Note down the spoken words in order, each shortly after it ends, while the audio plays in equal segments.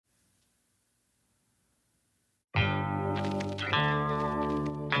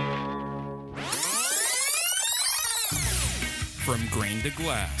From grain to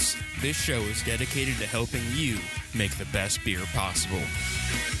glass, this show is dedicated to helping you make the best beer possible.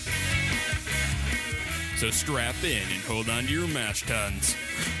 So strap in and hold on to your mash tuns.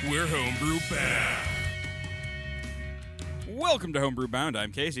 We're Homebrew Bound. Welcome to Homebrew Bound.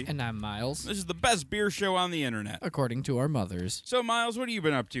 I'm Casey. And I'm Miles. This is the best beer show on the internet. According to our mothers. So, Miles, what have you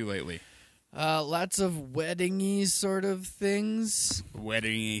been up to lately? Lots of wedding-y sort of things.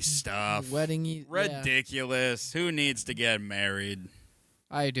 Wedding-y stuff. Wedding-y. Ridiculous. Yeah. Who needs to get married?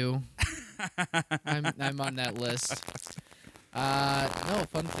 I do. I'm on that list. No,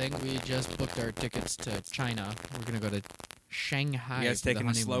 fun thing. We just booked our tickets to China. We're going to go to Shanghai. You guys taking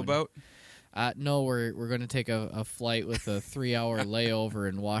a slow boat? No, we're going to take a flight with a 3-hour layover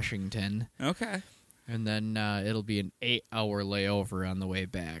in Washington. Okay. And then it'll be an 8-hour layover on the way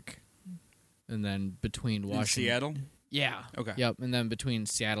back. And then between Washington... In Seattle? Yeah. Okay. Yep, and then between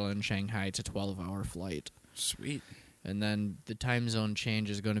Seattle and Shanghai, it's a 12-hour flight. Sweet. And then the time zone change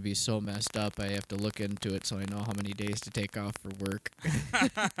is going to be so messed up, I have to look into it so I know how many days to take off for work.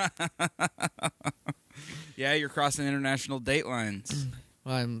 Yeah, you're crossing international date lines.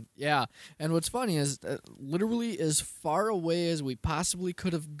 Yeah, and what's funny is literally as far away as we possibly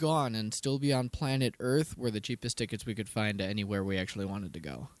could have gone and still be on planet Earth were the cheapest tickets we could find to anywhere we actually wanted to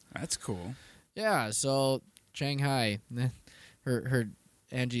go. That's cool. Yeah, so Shanghai, her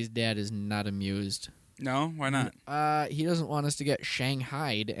Angie's dad is not amused. No? Why not? He doesn't want us to get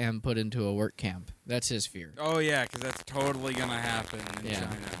shanghaied and put into a work camp. That's his fear. Oh, yeah, because that's totally going to happen in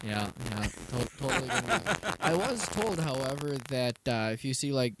China. Yeah, totally gonna happen. I was told, however, that if you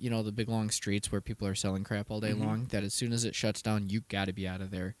see, like, the big long streets where people are selling crap all day long, that as soon as it shuts down, you got to be out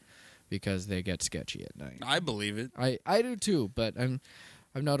of there because they get sketchy at night. I believe it. I do too, but I'm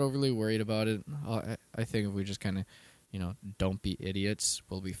not overly worried about it. I think if we just kind of, don't be idiots,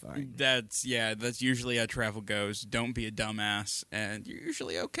 we'll be fine. That's usually how travel goes. Don't be a dumbass, and you're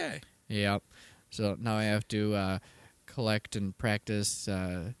usually okay. Yeah. So now I have to collect and practice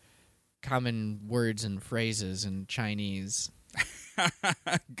common words and phrases in Chinese.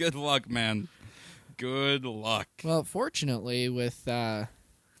 Good luck, man. Good luck. Well, fortunately, with the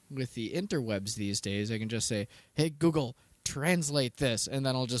interwebs these days, I can just say, "Hey, Google, translate this," and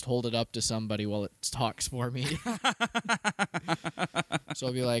then I'll just hold it up to somebody while it talks for me. So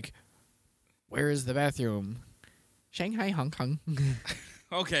I'll be like, "Where is the bathroom?" Shanghai, Hong Kong.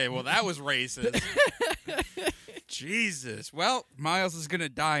 Okay, well, that was racist. Jesus. Well, Miles is going to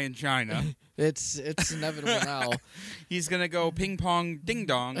die in China. It's inevitable now. He's going to go ping pong ding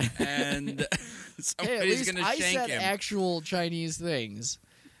dong, and somebody's going to shank him. I said actual Chinese things.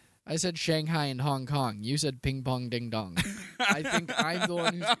 I said Shanghai and Hong Kong. You said ping pong ding dong. I think I'm the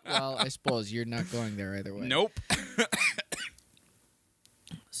one who's... Well, I suppose you're not going there either way. Nope.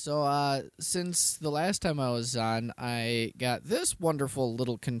 So, since the last time I was on, I got this wonderful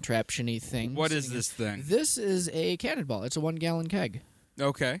little contraption-y thing. What is this thing? This is a cannonball. It's a 1-gallon keg.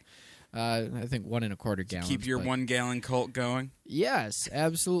 Okay. I think 1 1/4 gallons. Keep your but... 1-gallon cult going? Yes,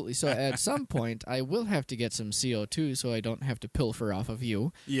 absolutely. So at some point, I will have to get some CO2 so I don't have to pilfer off of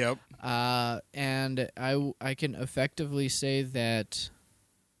you. Yep. And I can effectively say that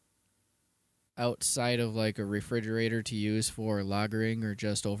outside of like a refrigerator to use for lagering or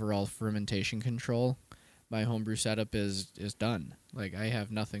just overall fermentation control, my homebrew setup is done. Like, I have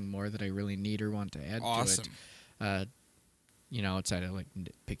nothing more that I really need or want to add to it. Outside of like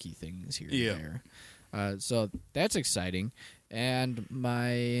nitpicky things here and there. So that's exciting. And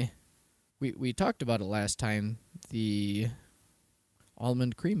we talked about it last time. The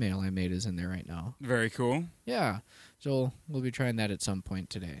almond cream ale I made is in there right now. Very cool. Yeah. So we'll be trying that at some point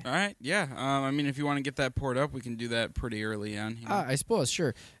today. All right. Yeah. If you want to get that poured up, we can do that pretty early on. I suppose,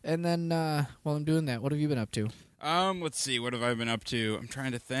 sure. And then while I'm doing that, what have you been up to? Let's see. What have I been up to? I'm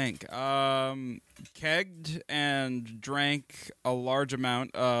trying to think. Kegged and drank a large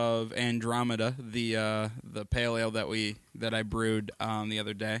amount of Andromeda, the pale ale that I brewed the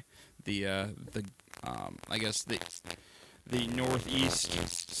other day. I guess the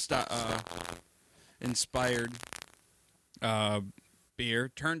Northeast inspired beer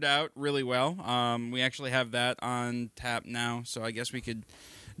turned out really well. We actually have that on tap now, so I guess we could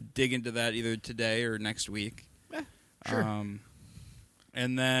dig into that either today or next week. Sure.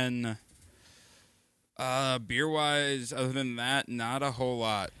 And then beer-wise, other than that, not a whole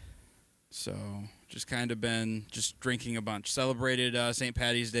lot. So just kind of been just drinking a bunch. Celebrated St.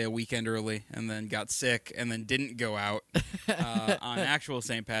 Paddy's Day a weekend early, and then got sick, and then didn't go out on actual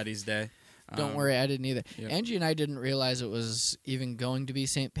St. Paddy's Day. Don't worry, I didn't either. Yep. Angie and I didn't realize it was even going to be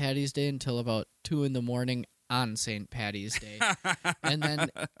St. Paddy's Day until about 2 in the morning on St. Patty's Day. And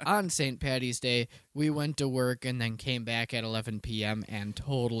then on St. Patty's Day, we went to work and then came back at 11 p.m. and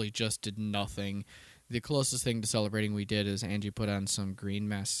totally just did nothing. The closest thing to celebrating we did is Angie put on some green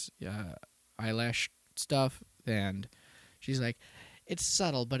mess eyelash stuff, and she's like, it's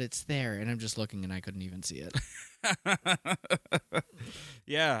subtle, but it's there. And I'm just looking, and I couldn't even see it.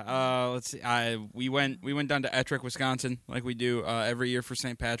 Yeah, let's see. We went down to Ettrick, Wisconsin, like we do every year for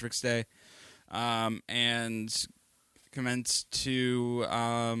St. Patrick's Day, and commenced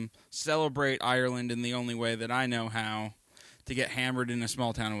to celebrate Ireland in the only way that I know how, to get hammered in a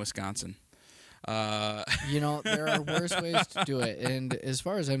small town in Wisconsin. There are worse ways to do it, and as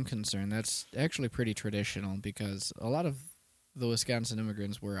far as I'm concerned, that's actually pretty traditional because a lot of the Wisconsin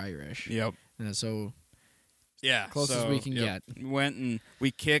immigrants were Irish. Yep. And so, yeah, closest we can get. We went and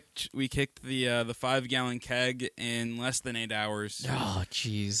we kicked the 5-gallon keg in less than 8 hours. Oh,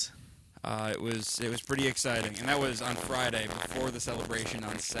 jeez. It was pretty exciting, and that was on Friday before the celebration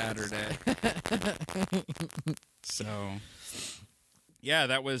on Saturday. So, yeah,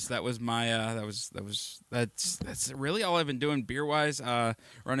 that's really all I've been doing beer wise.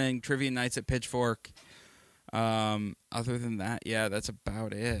 Running trivia nights at Pitchfork. Other than that, yeah, that's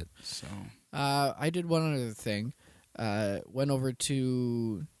about it. So, I did one other thing. Went over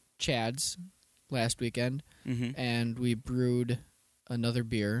to Chad's last weekend, and we brewed another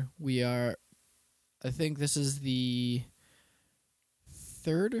beer. I think this is the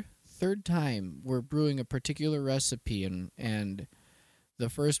third time we're brewing a particular recipe, and the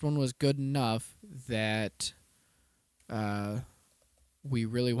first one was good enough that we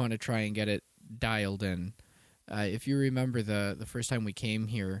really want to try and get it dialed in. If you remember the first time we came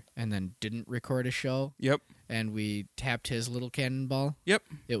here and then didn't record a show, yep, and we tapped his little cannonball, yep,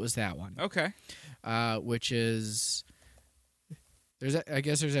 it was that one. Okay, which is I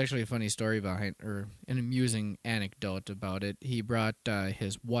guess there's actually a funny story behind, or an amusing anecdote about it. He brought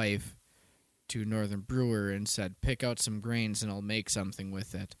his wife to Northern Brewer and said, "Pick out some grains and I'll make something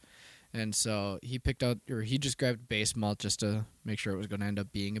with it." And so he just grabbed base malt just to make sure it was going to end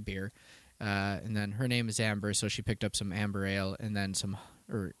up being a beer. And then her name is Amber, so she picked up some amber ale and then some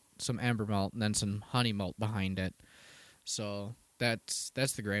amber malt and then some honey malt behind it. So that's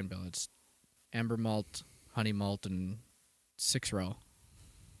the grain bill. It's amber malt, honey malt, and 6-row.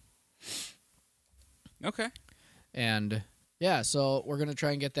 Okay. And yeah, so we're gonna try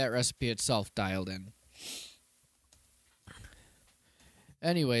and get that recipe itself dialed in.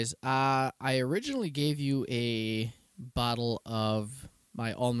 Anyways, I originally gave you a bottle of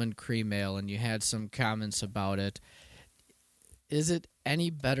my almond cream ale, and you had some comments about it. Is it any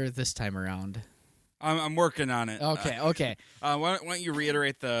better this time around? I'm working on it. Okay. Why don't you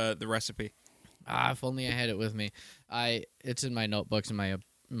reiterate the recipe? If only I had it with me. It's in my notebooks in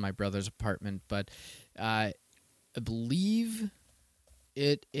my brother's apartment, but I believe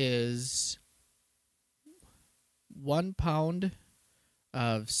it is 1 pound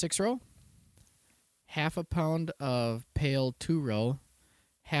of 6-row, half a pound of pale 2-row,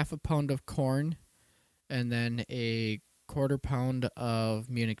 half a pound of corn, and then a quarter pound of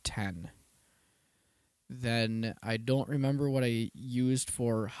Munich 10. Then I don't remember what I used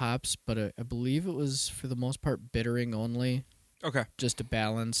for hops, but I believe it was for the most part bittering only. Okay. Just to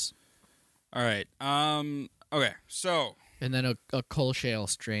balance. All right. Okay. So. And then a Colshale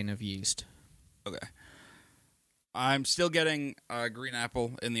strain of yeast. Okay. I'm still getting green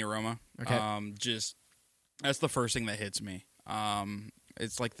apple in the aroma. Okay. That's the first thing that hits me.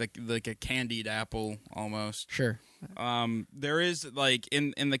 It's like a candied apple almost. Sure. There is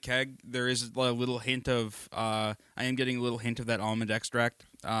in the keg there is a little hint of I am getting a little hint of that almond extract.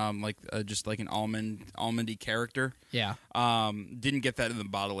 Just like an almondy character. Yeah. Didn't get that in the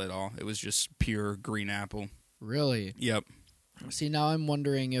bottle at all. It was just pure green apple. Really? Yep. See, now I'm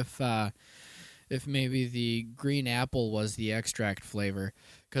wondering if maybe the green apple was the extract flavor,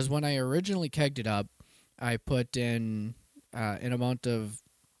 because when I originally kegged it up, I put in an amount of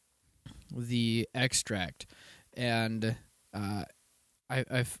the extract, and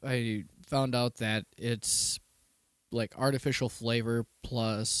I found out that it's like artificial flavor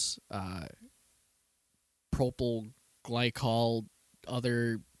plus propyl glycol,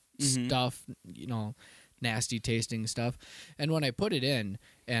 other stuff, nasty tasting stuff. And when I put it in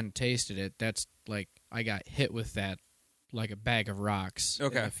and tasted it, that's like I got hit with that like a bag of rocks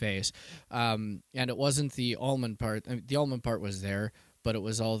in the face. And it wasn't the almond part. I mean, the almond part was there, but it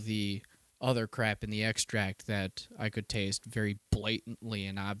was all the other crap in the extract that I could taste very blatantly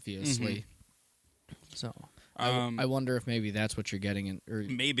and obviously. So I wonder if maybe that's what you're getting in. Or,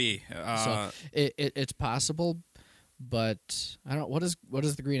 maybe. So it's possible, but I don't. What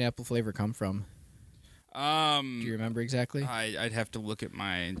does the green apple flavor come from? Do you remember exactly? I'd have to look at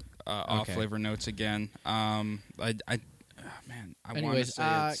my off flavor notes again. Man, I want to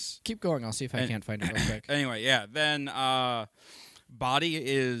say it's... keep going. I'll see if I can't find it real quick. Anyway, yeah. Then body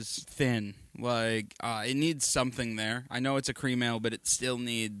is thin. Like it needs something there. I know it's a cream ale, but it still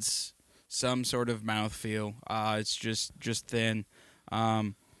needs some sort of mouthfeel. It's just thin.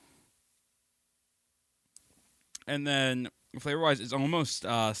 And then flavor-wise, it's almost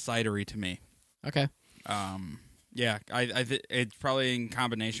cidery to me. Okay. Yeah, it's probably in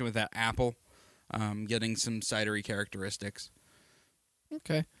combination with that apple, getting some cidery characteristics.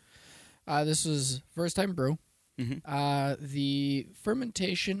 Okay. This was first time brew. Mm-hmm. The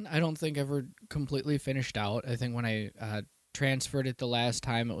fermentation, I don't think ever completely finished out. I think when I transferred it the last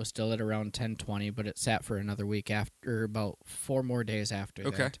time, it was still at around 1020, but it sat for another week after, about 4 more days after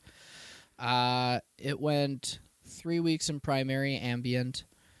that. It went 3 weeks in primary ambient,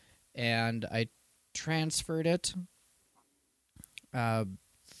 and I transferred it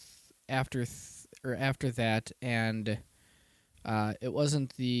after that, and it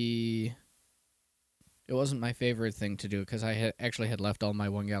wasn't my favorite thing to do because I had left all my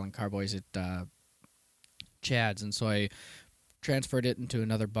 1 gallon carboys at Chad's, and so I transferred it into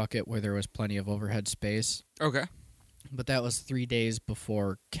another bucket where there was plenty of overhead space. Okay. But that was 3 days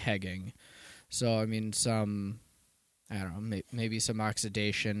before kegging. So, I mean, I don't know, maybe some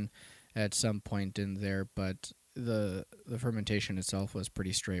oxidation at some point in there, but the fermentation itself was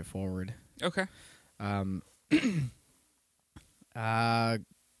pretty straightforward. Okay.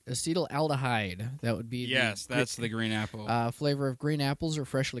 Acetaldehyde, that would be that's the green apple. Flavor of green apples or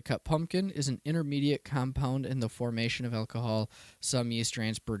freshly cut pumpkin is an intermediate compound in the formation of alcohol. Some yeast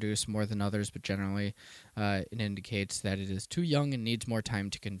strains produce more than others, but generally it indicates that it is too young and needs more time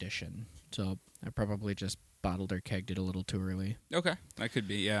to condition. So I probably just bottled or kegged it a little too early. Okay, that could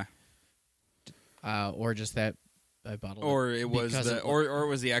be, yeah. Or just that I bottled or it was or it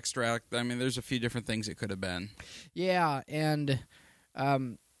was the extract. I mean, there's a few different things it could have been. Yeah, and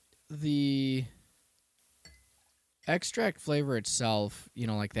the extract flavor itself,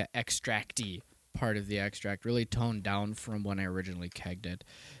 like the extracty part of the extract, really toned down from when I originally kegged it,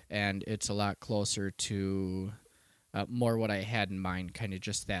 and it's a lot closer to more what I had in mind, kind of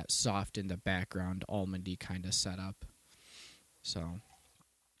just that soft in the background, almondy kind of setup. So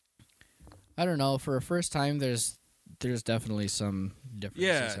I don't know. For a first time, there's definitely some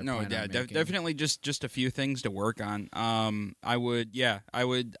differences. Definitely just a few things to work on. I would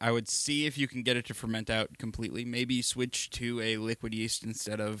see if you can get it to ferment out completely. Maybe switch to a liquid yeast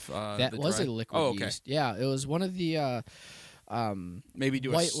instead of that was a liquid yeast. Yeah, it was one of the maybe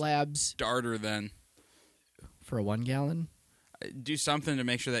do White a Labs starter then for a 1 gallon. Do something to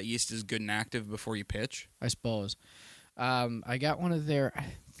make sure that yeast is good and active before you pitch, I suppose. I got one of their.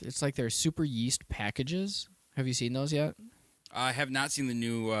 It's like their super yeast packages. Have you seen those yet? I have not seen the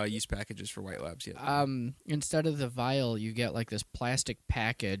new yeast packages for White Labs yet. Instead of the vial, you get like this plastic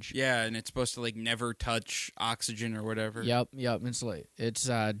package. Yeah, and it's supposed to like never touch oxygen or whatever. Yep. It's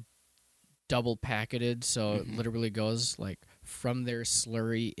double packeted, so it literally goes like from their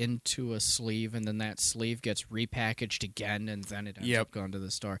slurry into a sleeve, and then that sleeve gets repackaged again, and then it ends up going to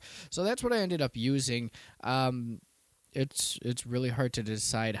the store. So that's what I ended up using. It's really hard to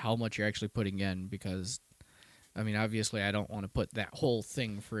decide how much you're actually putting in because, I mean, obviously I don't want to put that whole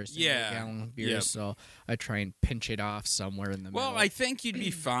thing for a single gallon of beer, so I try and pinch it off somewhere in the middle. Well, I think you'd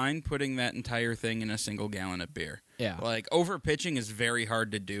be fine putting that entire thing in a single gallon of beer. Yeah. Like, over pitching is very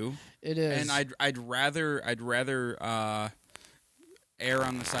hard to do. It is. And I'd rather err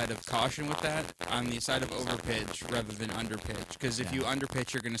on the side of caution with that, on the side of overpitch rather than underpitch. Because if you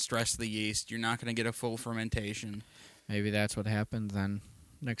underpitch, you're going to stress the yeast. You're not going to get a full fermentation. Maybe that's what happened then.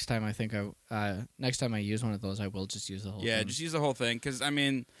 Next time I use one of those, I will just use the whole thing. Yeah, just use the whole thing. Because, I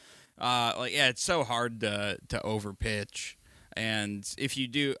mean, it's so hard to overpitch. And if you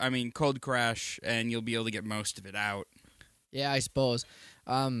do, I mean, cold crash, and you'll be able to get most of it out. Yeah, I suppose.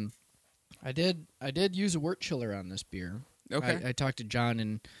 I did use a wort chiller on this beer. Okay. I talked to John,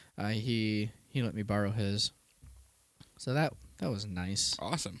 and he let me borrow his. So that was nice.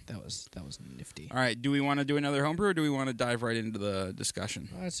 Awesome. That was nifty. All right. Do we want to do another homebrew, or do we want to dive right into the discussion?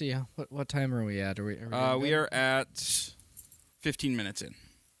 Let's see. What time are we at? We are at 15 minutes in.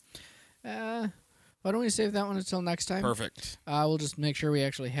 Why don't we save that one until next time? Perfect. We'll just make sure we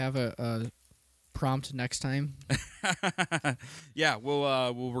actually have a prompt next time. Yeah,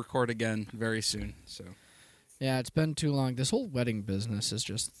 we'll record again very soon. So. Yeah, it's been too long. This whole wedding business is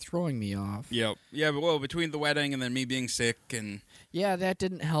just throwing me off. Yep. Yeah, but between the wedding and then me being sick and... Yeah, that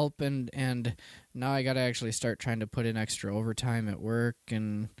didn't help, and now I got to actually start trying to put in extra overtime at work,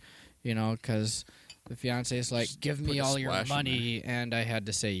 and, because The fiance's like, give me all your money, and I had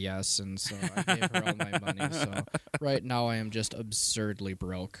to say yes, and so I gave her all my money. So right now I am just absurdly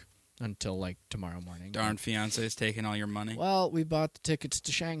broke until like tomorrow morning. Darn fiance's taking all your money. Well, we bought the tickets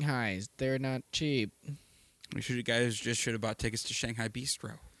to Shanghai. They're not cheap. You guys should have bought tickets to Shanghai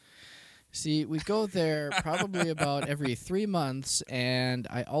Bistro. See, we go there probably about every 3 months, and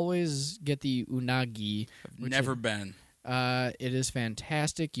I always get the unagi. I've never been. It is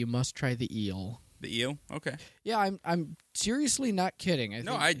fantastic. You must try the eel. The eel? Okay. Yeah, I'm seriously not kidding.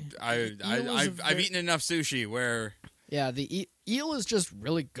 I've eaten enough sushi where. Yeah, the eel is just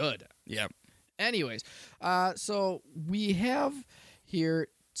really good. Yep. Anyways, so we have here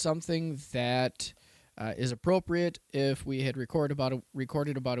something that is appropriate if we had recorded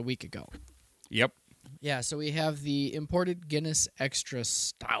about a week ago. Yep. Yeah, so we have the imported Guinness Extra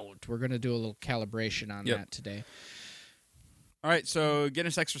Stout. We're going to do a little calibration on that today. All right, so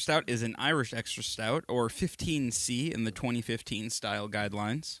Guinness Extra Stout is an Irish Extra Stout, or 15C in the 2015 style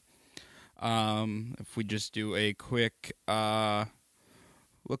guidelines. If we just do a quick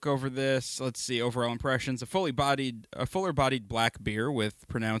look over this, let's see, overall impressions. A fuller bodied black beer with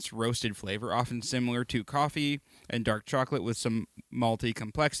pronounced roasted flavor, often similar to coffee and dark chocolate with some malty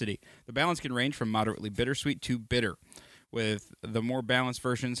complexity. The balance can range from moderately bittersweet to bitter, with the more balanced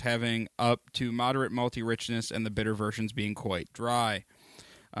versions having up to moderate malty richness and the bitter versions being quite dry.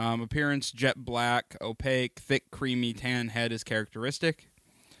 Appearance, jet black, opaque, thick, creamy tan head is characteristic.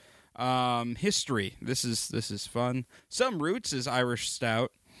 History. This is fun. Some roots is Irish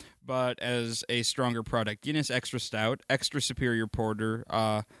Stout, but as a stronger product. Guinness Extra Stout, extra superior porter,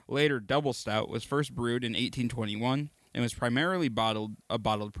 later Double Stout, was first brewed in 1821 and was primarily a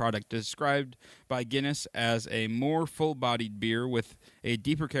bottled product, described by Guinness as a more full-bodied beer with a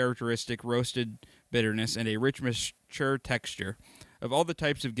deeper characteristic roasted bitterness and a rich, mature texture. Of all the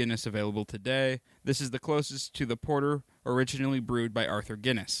types of Guinness available today, this is the closest to the porter originally brewed by Arthur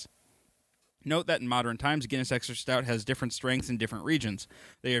Guinness. Note that in modern times, Guinness Extra Stout has different strengths in different regions.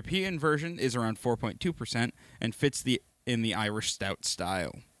 The European version is around 4.2% and fits in the Irish Stout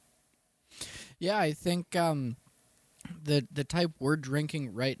style. Yeah, I think the type we're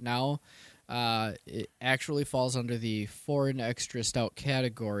drinking right now, it actually falls under the foreign extra stout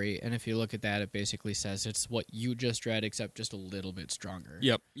category, and if you look at that, it basically says it's what you just read, except just a little bit stronger.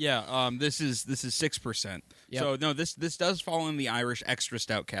 Yep. Yeah. This is 6%. Yep. So no, this does fall in the Irish Extra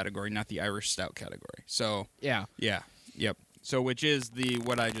Stout category, not the Irish Stout category. So yeah. Yep. So which is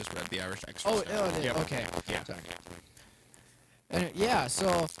what I just read, the Irish Extra Stout. Yep. Okay. Yeah. Sorry. And,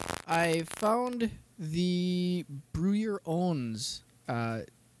 so I found the Brew Your Own's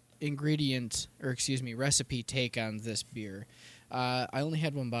recipe take on this beer. I only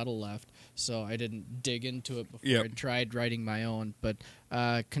had one bottle left, so I didn't dig into it before I tried writing my own. But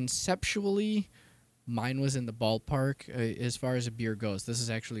conceptually, mine was in the ballpark as far as a beer goes. This is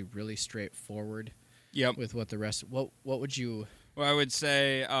actually really straightforward. Yep. With what the rest. What would you? Well, I would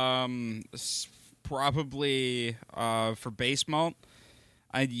say probably for base malt,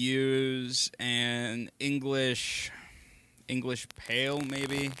 I'd use an English pale,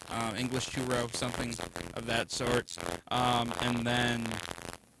 maybe English two-row, something of that sort, and then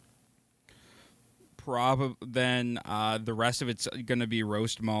the rest of it's going to be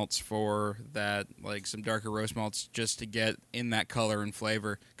roast malts for that, like some darker roast malts, just to get in that color and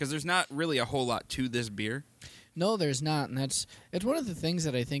flavor. Because there's not really a whole lot to this beer. No, there's not, and it's one of the things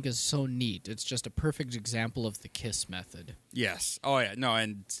that I think is so neat. It's just a perfect example of the KISS method. Yes. Oh yeah. No,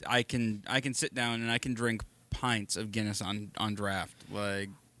 and I can sit down and I can drink pints of Guinness on draft. Like,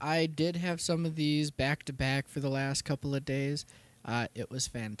 I did have some of these back to back for the last couple of days. It was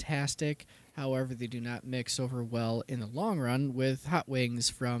fantastic. However, they do not mix over well in the long run with hot wings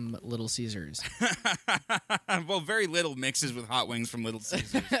from Little Caesars. Well, very little mixes with hot wings from Little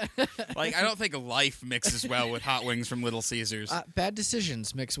Caesars. Like, I don't think life mixes well with hot wings from Little Caesars. Bad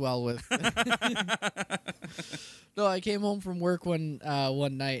decisions mix well with. No, I came home from work one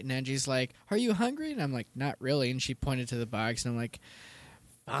night, and Angie's like, "Are you hungry?" And I'm like, "Not really." And she pointed to the box, and I'm like,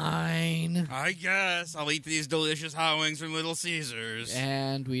 "Fine. I guess I'll eat these delicious hot wings from Little Caesars."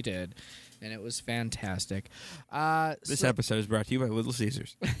 And we did. And it was fantastic. This episode is brought to you by Little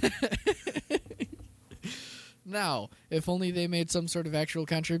Caesars. Now, if only they made some sort of actual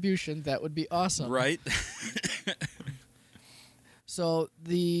contribution, that would be awesome. Right? So,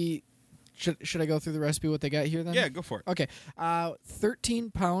 should I go through the recipe, what they got here then? Yeah, go for it. Okay. 13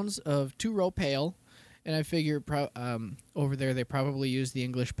 pounds of two-row pale. And I figure over there they probably use the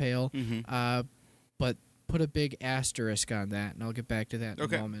English pale. Mm-hmm. But put a big asterisk on that, and I'll get back to that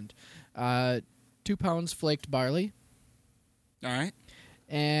in a moment. 2 pounds flaked barley. All right.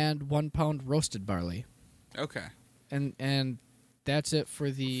 and 1 pound roasted barley. Okay. And that's it for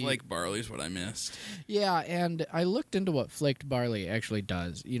the flake barley is what I missed. Yeah, and I looked into what flaked barley actually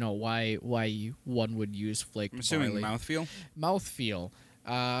does. You know, why one would use flaked barley. I'm assuming mouthfeel. Mouthfeel.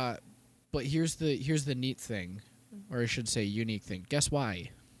 But here's the neat thing, or I should say unique thing. Guess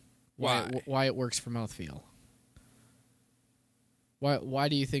why? Why it works for mouthfeel? Why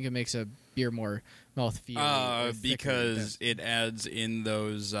do you think it makes a beer more mouthfeel? Because it adds in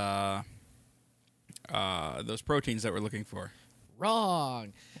those proteins that we're looking for.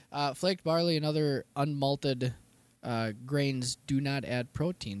 Wrong. Flaked barley and other unmalted grains do not add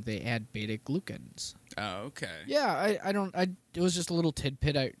protein; they add beta glucans. Oh, okay. Yeah, I don't. It was just a little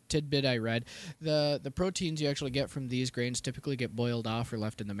tidbit I read. The proteins you actually get from these grains typically get boiled off or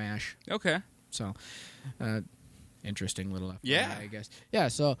left in the mash. Okay. So, interesting little FYI, yeah, I guess. Yeah.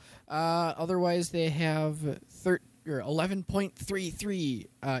 So, otherwise they have 11.33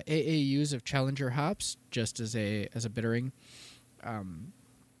 AAUs of Challenger hops, just as a bittering,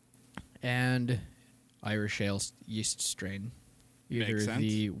 and Irish ale yeast strain, either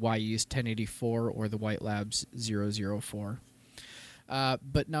the Y Yeast 1084 or the White Labs 004.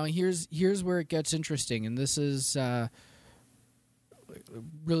 But now here's where it gets interesting, and this is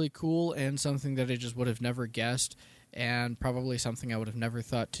really cool and something that I just would have never guessed, and probably something I would have never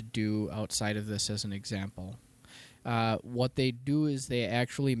thought to do outside of this as an example. What they do is they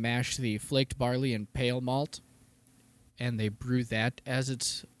actually mash the flaked barley and pale malt, and they brew that as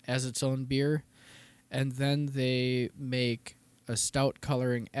its own beer, and then they make a stout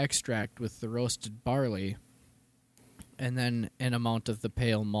coloring extract with the roasted barley, and then an amount of the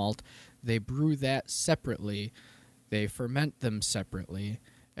pale malt. They brew that separately, they ferment them separately,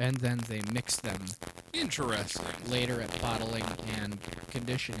 and then they mix them. Interesting. Later at bottling and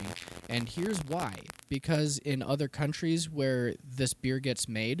conditioning. And here's why. Because in other countries where this beer gets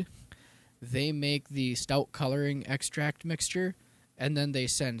made, they make the stout coloring extract mixture, and then they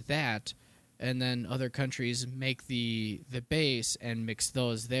send that, and then other countries make the base and mix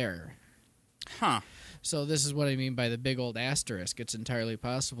those there. Huh. So this is what I mean by the big old asterisk. It's entirely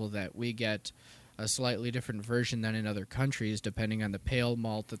possible that we get a slightly different version than in other countries, depending on the pale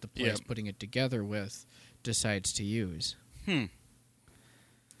malt that the place putting it together with decides to use.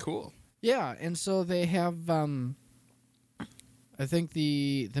 Cool. Yeah, and so they have, I think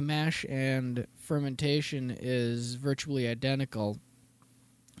the mash and fermentation is virtually identical,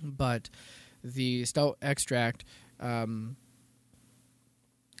 but the stout extract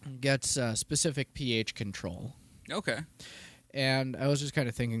gets specific pH control. Okay. And I was just kind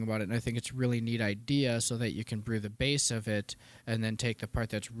of thinking about it, and I think it's a really neat idea so that you can brew the base of it and then take the part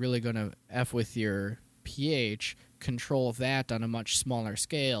that's really going to F with your pH, control that on a much smaller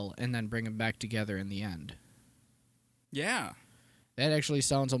scale, and then bring them back together in the end. Yeah. That actually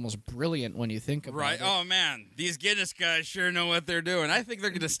sounds almost brilliant when you think about it. Right. Oh, man. These Guinness guys sure know what they're doing. I think they're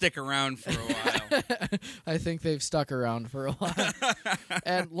going to stick around for a while. I think they've stuck around for a while.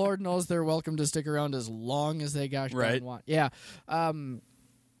 And Lord knows they're welcome to stick around as long as they gosh darn want. Yeah. Then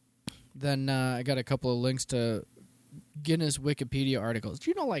I got a couple of links to Guinness Wikipedia articles. Do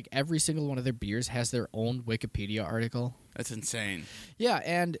you know, like, every single one of their beers has their own Wikipedia article? That's insane. Yeah,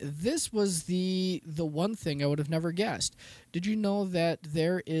 and this was the one thing I would have never guessed. Did you know that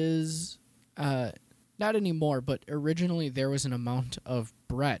there is, not anymore, but originally there was an amount of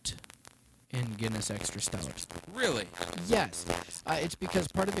Brett in Guinness Extra Stout? Really? Yes. It's because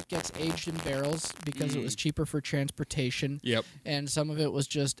part of it gets aged in barrels because it was cheaper for transportation. Yep. And some of it was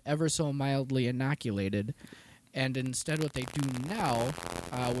just ever so mildly inoculated. And instead what they do now,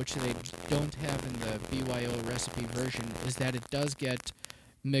 which they don't have in the BYO recipe version, is that it does get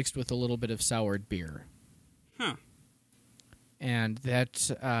mixed with a little bit of soured beer. Huh. And that's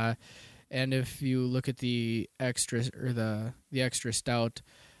and if you look at the extra or the extra stout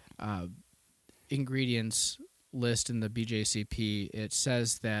ingredients list in the BJCP, it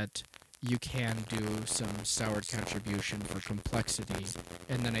says that you can do some soured contribution for complexity,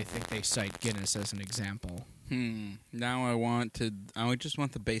 and then I think they cite Guinness as an example. Now I just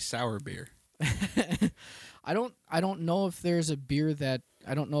want the base sour beer. I don't know if there's a beer that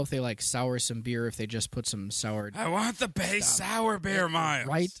I don't know if they like sour some beer if they just put some soured. I want the base sour beer, Miles.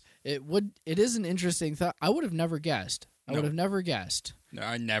 Right? It is an interesting thought. I would have never guessed. I would have never guessed. No,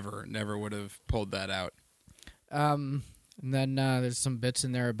 I never would have pulled that out. And then there's some bits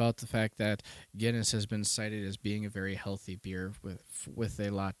in there about the fact that Guinness has been cited as being a very healthy beer with a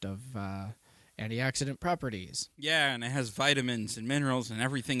lot of antioxidant properties. Yeah, and it has vitamins and minerals and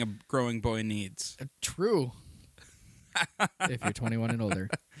everything a growing boy needs. True. If you're 21 and older.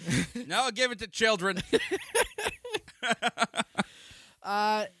 No, give it to children.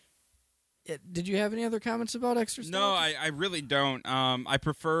 Did you have any other comments about extra stout? No, I really don't. I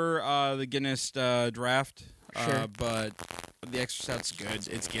prefer the Guinness draft, Sure. but the extra stout's good.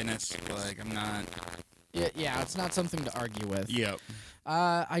 It's Guinness. Like, I'm not. Yeah, it's not something to argue with. Yep.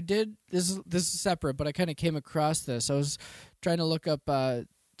 I did. This is separate, but I kind of came across this. I was trying to look up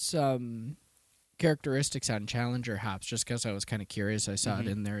some characteristics on Challenger hops just because I was kind of curious. I saw it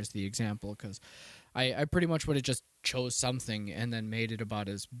in there as the example because I pretty much would have just chose something and then made it about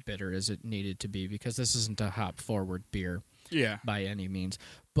as bitter as it needed to be because this isn't a hop-forward beer by any means.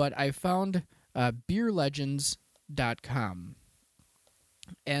 But I found beerlegends.com.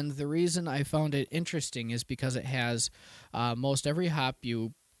 And the reason I found it interesting is because it has most every hop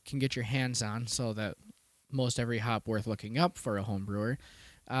you can get your hands on, so that most every hop worth looking up for a home brewer.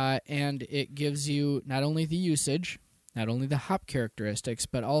 And it gives you not only the usage, not only the hop characteristics,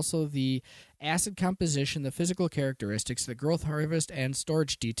 but also the acid composition, the physical characteristics, the growth, harvest, and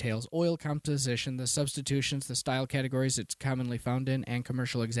storage details, oil composition, the substitutions, the style categories it's commonly found in, and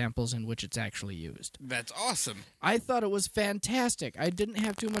commercial examples in which it's actually used. That's awesome. I thought it was fantastic. I didn't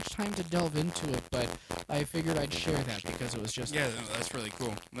have too much time to delve into it, but I figured I'd share that because it was just... Yeah, that's really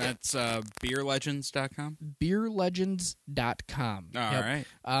cool. That's beerlegends.com? Beerlegends.com. All right.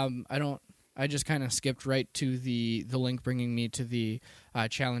 I just kind of skipped right to the link bringing me to the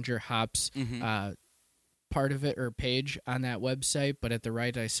Challenger hops part of it or page on that website, but at the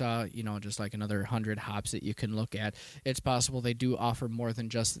right I saw, just like another 100 hops that you can look at. It's possible they do offer more than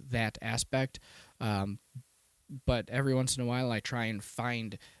just that aspect, but every once in a while I try and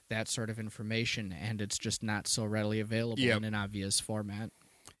find that sort of information, and it's just not so readily available in an obvious format.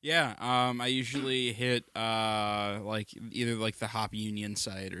 Yeah, I usually hit either the Hop Union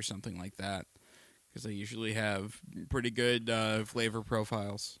site or something like that because they usually have pretty good flavor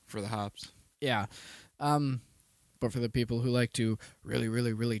profiles for the hops. Yeah, but for the people who like to really,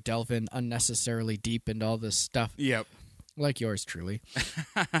 really, really delve in unnecessarily deep into all this stuff, like yours truly,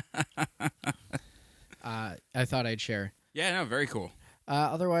 I thought I'd share. Yeah, no, very cool.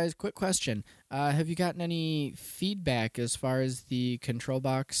 Otherwise, quick question. Have you gotten any feedback as far as the control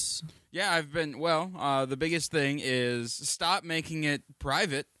box? Yeah, I've been... Well, the biggest thing is stop making it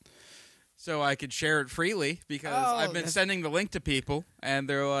private so I could share it freely because I've been sending the link to people, and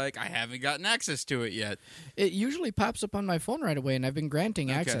they're like, I haven't gotten access to it yet. It usually pops up on my phone right away, and I've been granting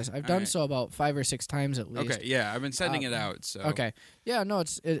access. I've done so about 5 or 6 times at least. Okay, yeah, I've been sending it out. So okay. Yeah, no,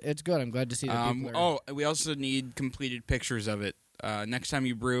 it's good. I'm glad to see that people are... we also need completed pictures of it. Next time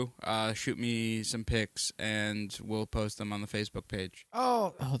you brew, shoot me some pics, and we'll post them on the Facebook page.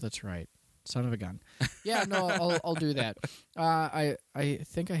 Oh, that's right. Son of a gun. Yeah, no, I'll do that. I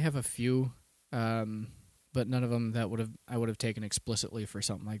think I have a few, but none of them that I would have taken explicitly for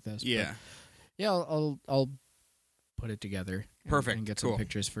something like this. Yeah, but yeah, I'll put it together. Perfect. And get some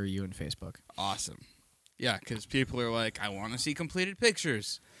pictures for you and Facebook. Awesome. Yeah, because people are like, I want to see completed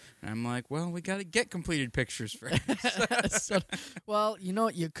pictures. And I'm like, well, we got to get completed pictures first. Well,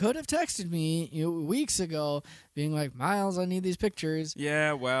 you could have texted me weeks ago being like, Miles, I need these pictures.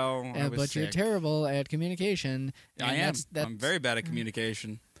 Yeah, well, but sick. You're terrible at communication. I am. I'm very bad at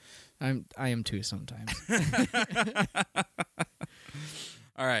communication. I am too sometimes.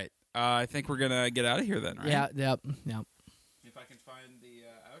 All right. I think we're going to get out of here then, right? Yeah, yep. If I can find the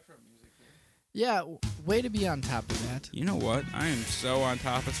outro music here. Yeah, way to be on top of that. You know what? I am so on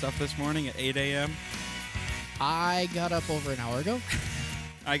top of stuff this morning at 8 a.m. I got up over an hour ago.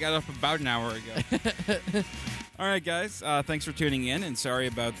 I got up about an hour ago. All right, guys. Thanks for tuning in, and sorry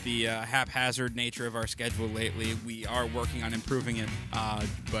about the haphazard nature of our schedule lately. We are working on improving it,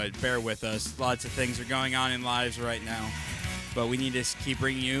 but bear with us. Lots of things are going on in lives right now, but we need to keep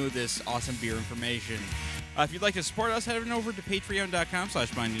bringing you this awesome beer information. If you'd like to support us, head on over to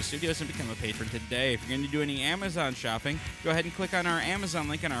patreon.com/blindnewsstudios and become a patron today. If you're going to do any Amazon shopping, go ahead and click on our Amazon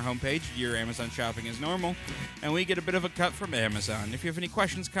link on our homepage. Do your Amazon shopping as normal, and we get a bit of a cut from Amazon. If you have any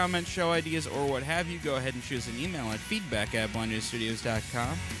questions, comments, show ideas, or what have you, go ahead and shoot us an email at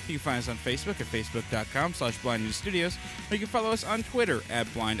feedback@blindnewsstudios.com. You can find us on Facebook at facebook.com/blindnewsstudios, or you can follow us on Twitter at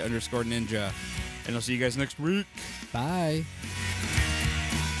blind_ninja. And I'll see you guys next week. Bye.